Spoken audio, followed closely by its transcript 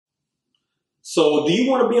So do you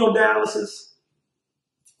want to be on dialysis?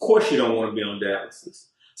 Of course you don't want to be on dialysis.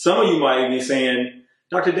 Some of you might be saying,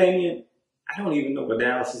 Dr. Damien, I don't even know what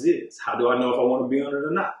dialysis is. How do I know if I want to be on it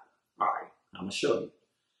or not? All right, I'm going to show you.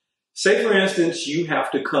 Say, for instance, you have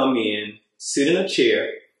to come in, sit in a chair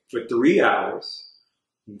for 3 hours,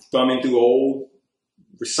 thumbing through old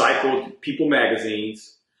recycled People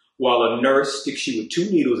magazines, while a nurse sticks you with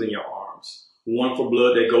 2 needles in your arms, one for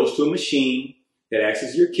blood that goes to a machine that acts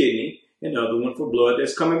as your kidney, and the other one for blood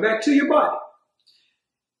that's coming back to your body.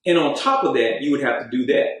 And on top of that, you would have to do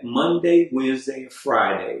that Monday, Wednesday, and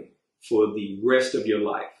Friday for the rest of your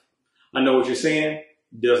life. I know what you're saying.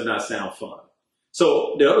 Does not sound fun.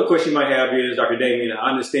 So the other question you might have is, Dr. Damien,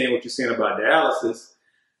 I understand what you're saying about dialysis,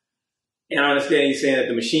 and I understand you saying that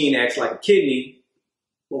the machine acts like a kidney.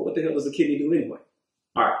 Well, what the hell does the kidney do anyway?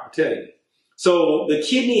 All right, I'll tell you. So the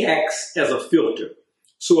kidney acts as a filter.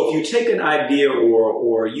 So if you take an idea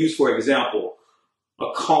or use, for example,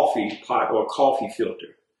 a coffee pot or a coffee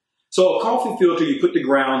filter. So a coffee filter, you put the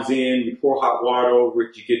grounds in, you pour hot water over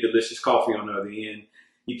it, you get delicious coffee on the other end.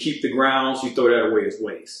 You keep the grounds, you throw that away as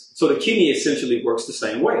waste. So the kidney essentially works the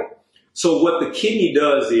same way. So what the kidney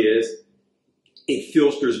does is it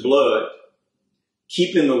filters blood,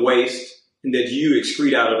 keeping the waste that you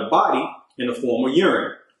excrete out of the body in the form of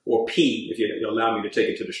urine or pee, if you allow me to take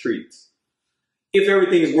it to the streets. If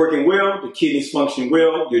everything is working well, the kidneys function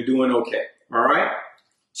well, you're doing okay, all right?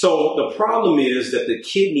 So the problem is that the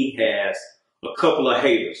kidney has a couple of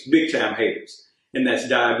haters, big time haters, and that's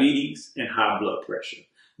diabetes and high blood pressure.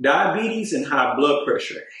 Diabetes and high blood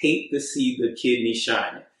pressure hate to see the kidney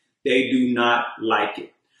shining. They do not like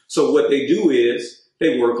it. So what they do is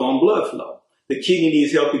they work on blood flow. The kidney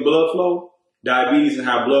needs healthy blood flow. Diabetes and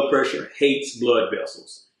high blood pressure hates blood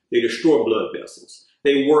vessels. They destroy blood vessels.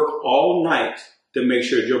 They work all night to make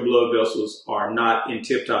sure your blood vessels are not in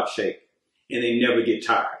tip-top shape, and they never get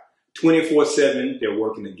tired. 24/7, they're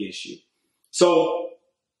working against you. So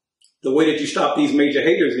the way that you stop these major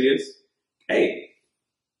haters is, hey,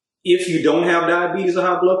 if you don't have diabetes or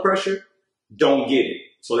high blood pressure, don't get it.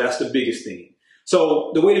 So that's the biggest thing.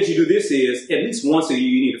 So the way that you do this is, at least once a year,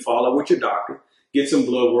 you need to follow with your doctor, get some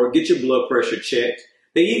blood work, get your blood pressure checked.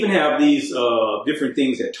 They even have these different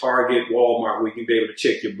things at Target, Walmart, where you can be able to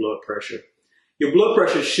check your blood pressure. Your blood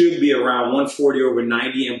pressure should be around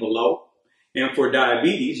 140/90 and below. And for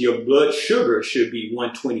diabetes, your blood sugar should be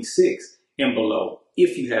 126 and below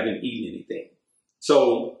if you haven't eaten anything.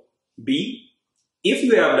 So if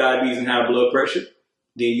you have diabetes and high blood pressure,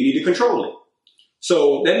 then you need to control it.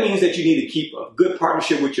 So that means that you need to keep a good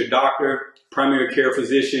partnership with your doctor, primary care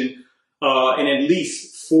physician, and at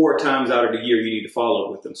least 4 times out of the year, you need to follow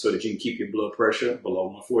up with them so that you can keep your blood pressure below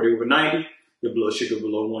 140/90, your blood sugar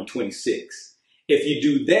below 126. If you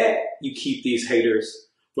do that, you keep these haters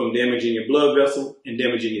from damaging your blood vessel and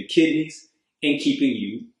damaging your kidneys and keeping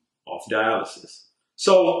you off dialysis.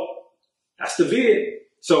 So that's the vid.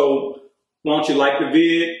 So why don't you like the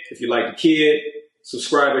vid? If you like the kid,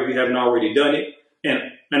 subscribe if you haven't already done it. And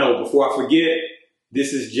before I forget,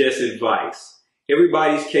 this is just advice.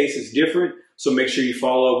 Everybody's case is different, so make sure you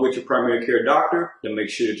follow up with your primary care doctor to make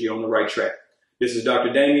sure that you're on the right track. This is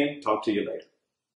Dr. Damien. Talk to you later.